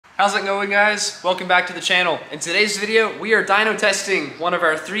How's it going, guys? Welcome back to the channel. In today's video, we are dyno testing one of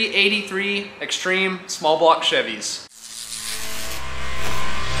our 383 Extreme small block Chevys.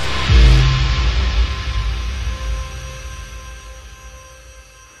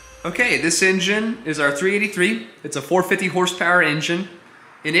 Okay, this engine is our 383. It's a 450 horsepower engine,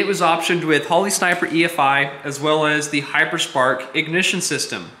 and it was optioned with Holley Sniper EFI as well as the Hyperspark ignition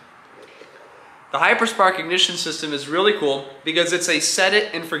system. The Hyperspark ignition system is really cool because it's a set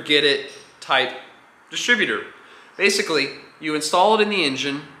it and forget it type distributor. Basically, you install it in the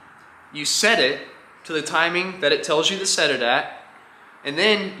engine, you set it to the timing that it tells you to set it at, and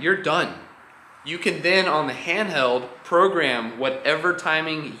then you're done. You can then, on the handheld, program whatever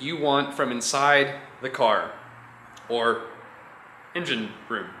timing you want from inside the car or engine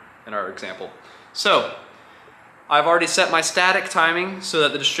room in our example. So, I've already set my static timing so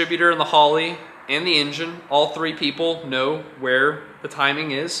that the distributor and the Holley and the engine, all three people know where the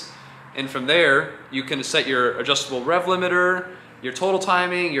timing is. And from there, you can set your adjustable rev limiter, your total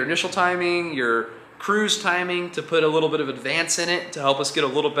timing, your initial timing, your cruise timing to put a little bit of advance in it to help us get a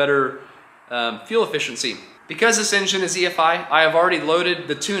little better fuel efficiency. Because this engine is EFI, I have already loaded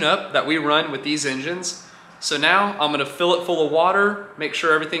the tune-up that we run with these engines. So now I'm gonna fill it full of water, make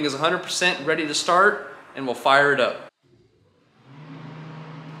sure everything is 100% ready to start, and we'll fire it up.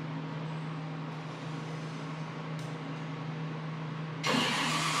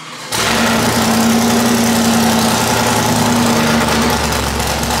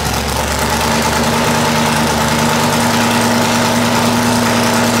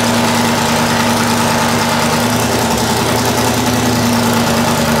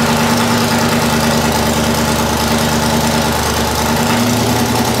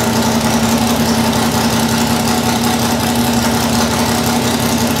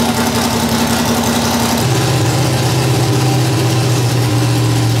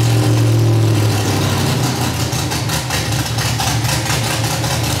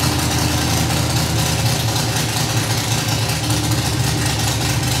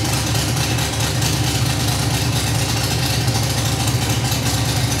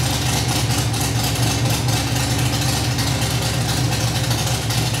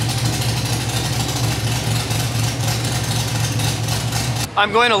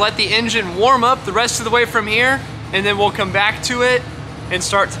 I'm going to let the engine warm up the rest of the way from here, and then we'll come back to it and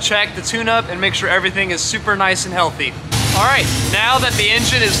start to check the tune-up and make sure everything is super nice and healthy. All right, now that the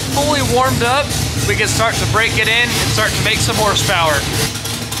engine is fully warmed up, we can start to break it in and start to make some horsepower.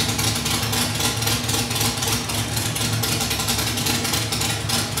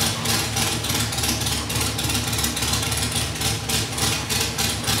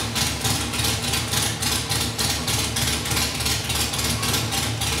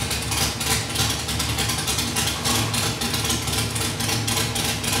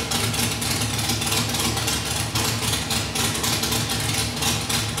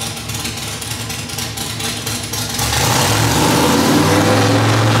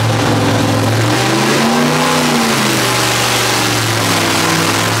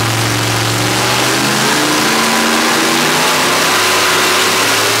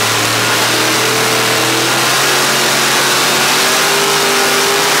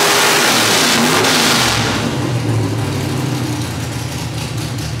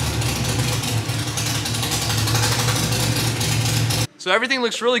 So everything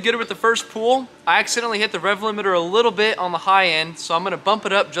looks really good with the first pull. I accidentally hit the rev limiter a little bit on the high end, so I'm gonna bump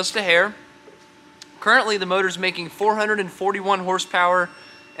it up just a hair. Currently the motor's making 441 horsepower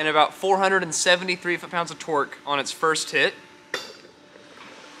and about 473 foot-pounds of torque on its first hit.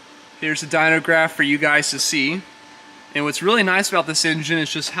 Here's the dyno graph for you guys to see. And what's really nice about this engine is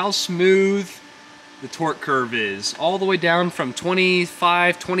just how smooth the torque curve is. All the way down from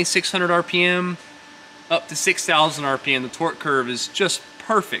 2600 RPM up to 6,000 RPM. The torque curve is just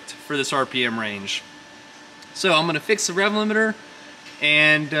perfect for this RPM range. So I'm gonna fix the rev limiter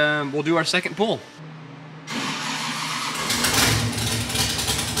and we'll do our second pull.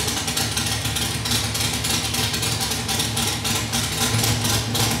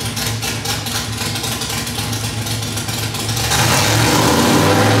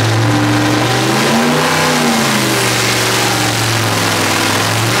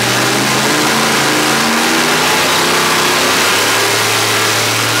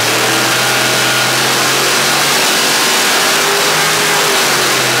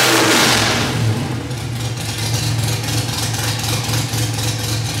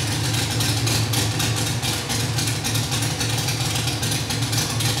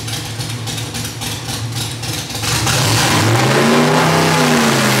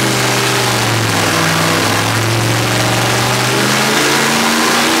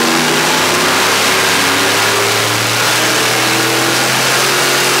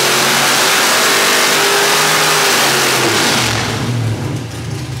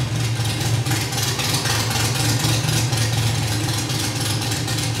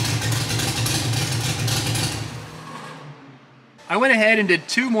 I went ahead and did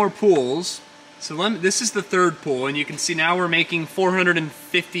 2 more pulls. So this is the 3rd pull, and you can see now we're making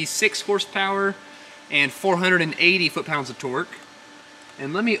 456 horsepower and 480 foot-pounds of torque.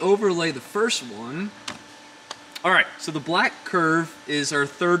 And let me overlay the first one. All right, so the black curve is our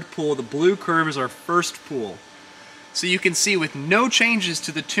 3rd pull, the blue curve is our 1st pull. So you can see with no changes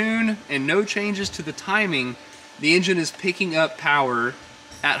to the tune and no changes to the timing, the engine is picking up power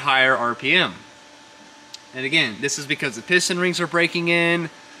at higher RPM. And again, this is because the piston rings are breaking in,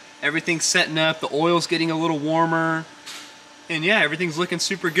 everything's setting up, the oil's getting a little warmer, and yeah, everything's looking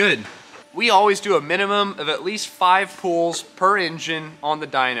super good. We always do a minimum of at least 5 pulls per engine on the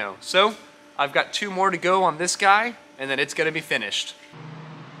dyno. So I've got 2 more to go on this guy, and then it's gonna be finished.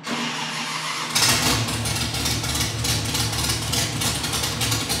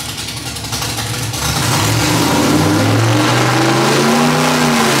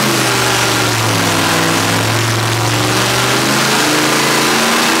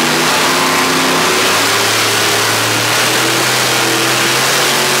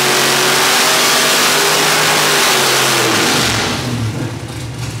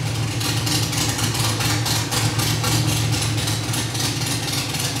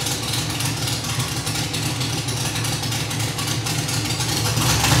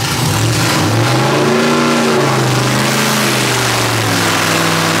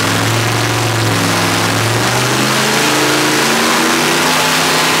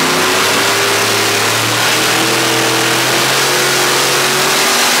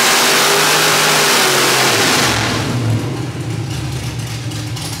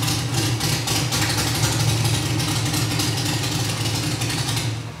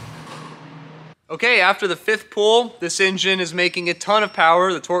 Okay, after the 5th pull, this engine is making a ton of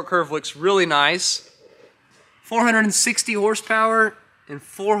power. The torque curve looks really nice. 460 horsepower and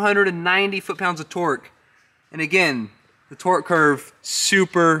 490 foot-pounds of torque. And again, the torque curve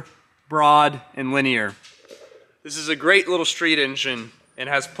super broad and linear. This is a great little street engine and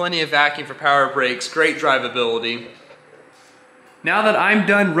has plenty of vacuum for power brakes, great drivability. Now that I'm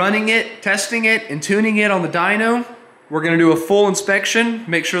done running it, testing it, and tuning it on the dyno, we're going to do a full inspection,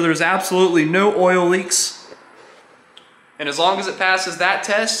 make sure there's absolutely no oil leaks. And as long as it passes that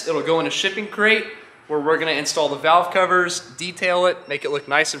test, it'll go in a shipping crate where we're going to install the valve covers, detail it, make it look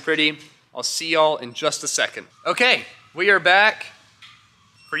nice and pretty. I'll see y'all in just a second. Okay, we are back.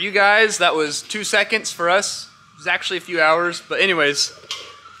 For you guys, that was 2 seconds. For us, it was actually a few hours. But anyways,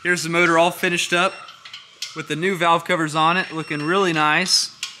 here's the motor all finished up with the new valve covers on it, looking really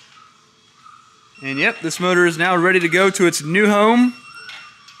nice. And yep, this motor is now ready to go to its new home.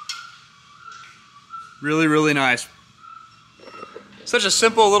 Really, really nice. Such a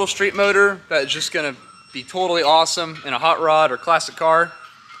simple little street motor that's just gonna be totally awesome in a hot rod or classic car.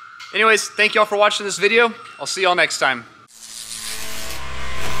 Anyways, thank y'all for watching this video. I'll see y'all next time.